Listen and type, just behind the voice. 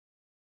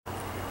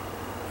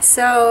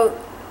So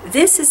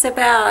this is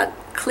about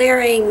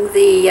clearing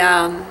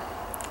the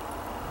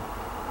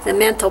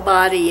mental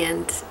body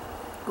and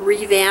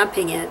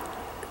revamping it,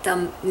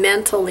 the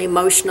mental,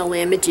 emotional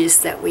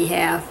images that we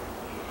have.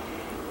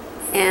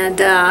 And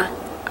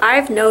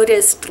I've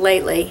noticed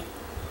lately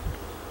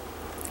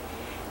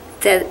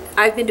that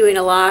I've been doing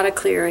a lot of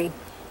clearing,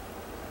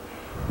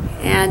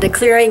 and a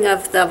clearing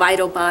of the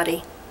vital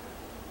body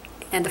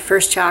and the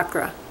first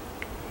chakra.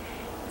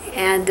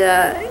 And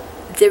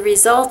the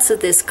results of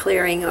this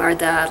clearing, or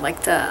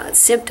the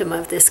symptom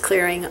of this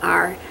clearing,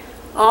 are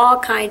all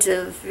kinds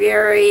of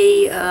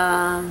very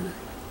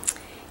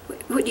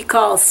what you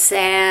call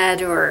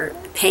sad or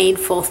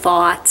painful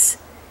thoughts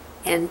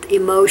and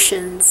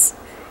emotions,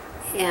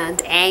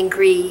 and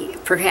angry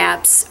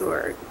perhaps,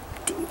 or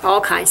all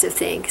kinds of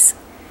things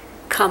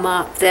come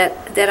up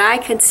that I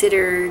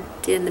considered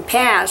in the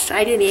past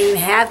I didn't even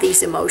have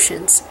these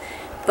emotions,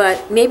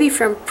 but maybe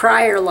from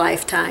prior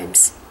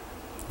lifetimes,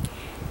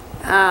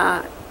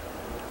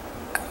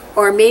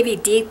 or maybe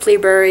deeply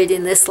buried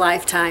in this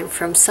lifetime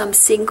from some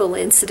single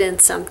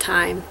incident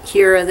sometime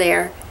here or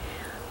there,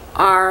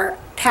 are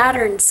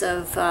patterns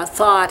of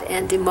thought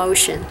and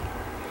emotion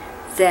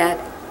that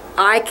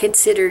I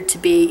considered to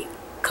be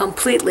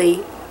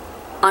completely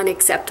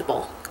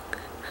unacceptable.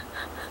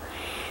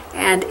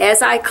 And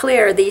as I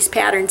clear, these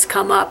patterns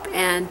come up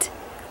and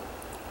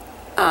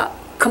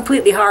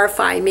completely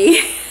horrify me.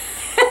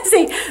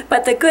 See,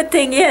 but the good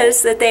thing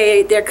is that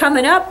they're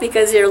coming up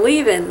because they're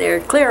leaving,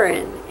 they're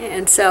clearing.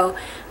 And so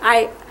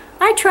I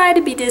try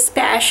to be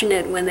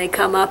dispassionate when they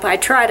come up. I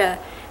try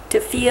to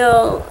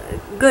feel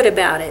good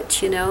about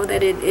it, you know,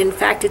 that in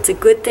fact it's a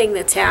good thing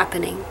that's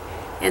happening,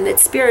 and that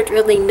Spirit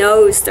really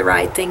knows the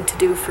right thing to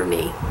do for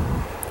me.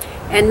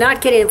 And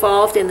not get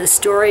involved in the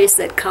stories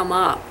that come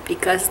up,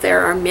 because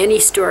there are many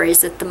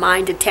stories that the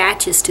mind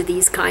attaches to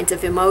these kinds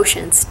of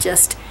emotions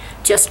just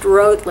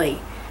rotely,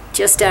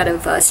 just out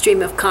of a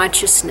stream of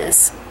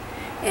consciousness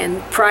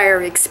and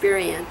prior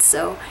experience.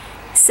 So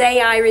say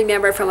I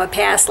remember from a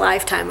past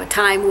lifetime, a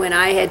time when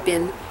I had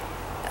been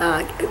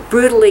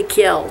brutally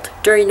killed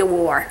during the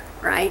war,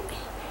 right?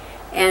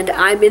 And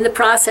I'm in the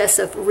process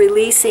of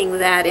releasing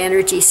that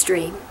energy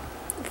stream,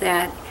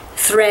 that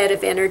thread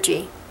of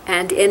energy,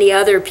 and any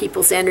other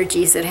people's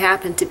energies that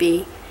happen to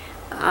be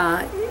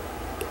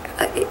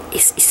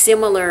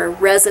similar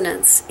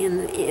resonance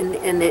in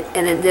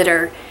that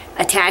are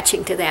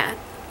attaching to that.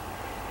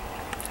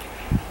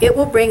 It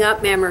will bring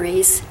up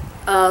memories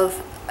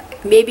of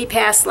maybe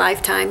past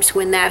lifetimes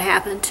when that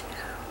happened,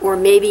 or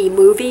maybe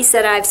movies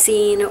that I've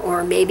seen,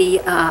 or maybe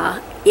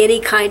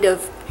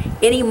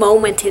any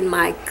moment in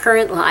my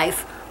current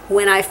life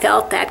when I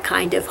felt that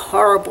kind of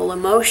horrible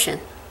emotion.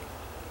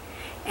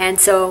 And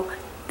so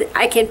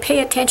I can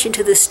pay attention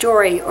to the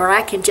story, or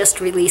I can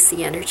just release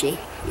the energy,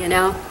 you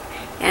know,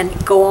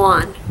 and go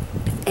on.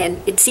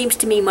 And it seems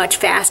to me much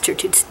faster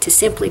to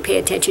simply pay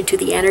attention to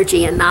the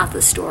energy and not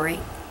the story.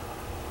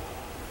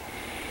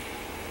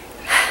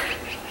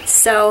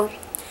 So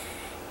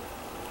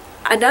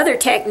another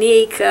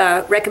technique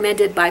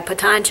recommended by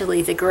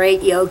Patanjali, the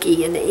great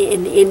yogi in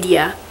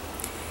India,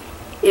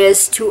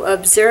 is to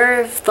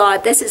observe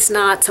thought. This is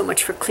not so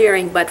much for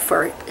clearing, but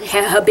for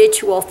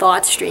habitual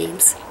thought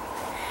streams.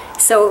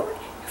 So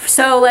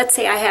let's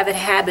say I have a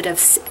habit of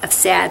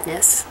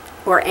sadness,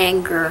 or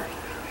anger,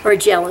 or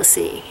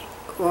jealousy,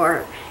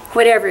 or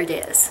whatever it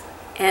is.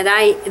 And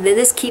then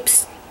this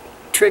keeps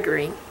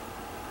triggering,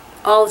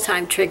 all the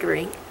time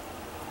triggering.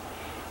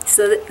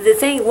 So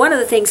one of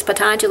the things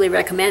Patanjali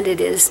recommended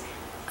is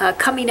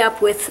coming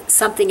up with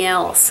something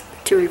else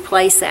to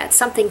replace that,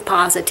 something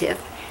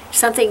positive,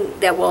 something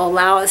that will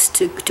allow us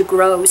to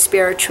grow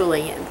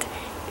spiritually and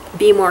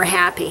be more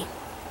happy.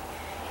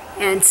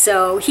 And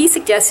so he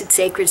suggested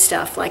sacred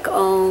stuff like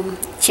Om,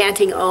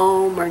 chanting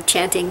Om, or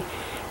chanting,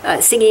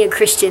 singing a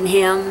Christian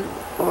hymn,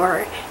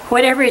 or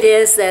whatever it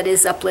is that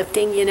is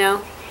uplifting, you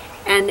know.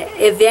 And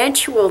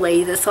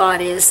eventually the thought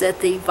is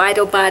that the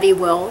vital body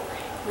will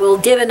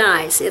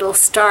divinize. It'll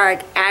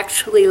start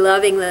actually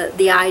loving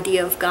the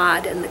idea of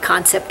God and the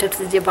concept of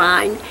the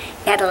divine.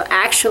 And it'll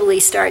actually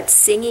start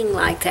singing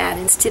like that,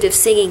 instead of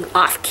singing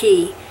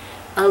off-key,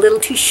 a little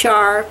too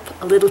sharp,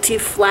 a little too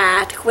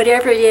flat,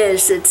 whatever it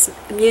is. It's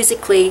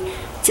musically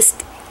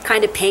just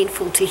kind of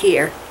painful to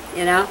hear,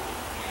 you know.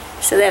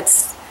 So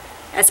that's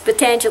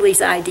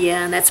Patanjali's idea,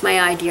 and that's my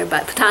idea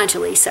about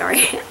Patanjali,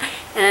 sorry.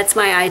 And that's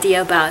my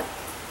idea about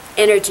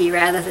energy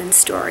rather than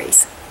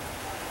stories.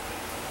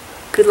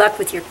 Good luck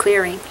with your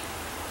clearing.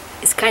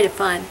 It's kind of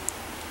fun.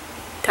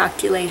 Talk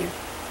to you later.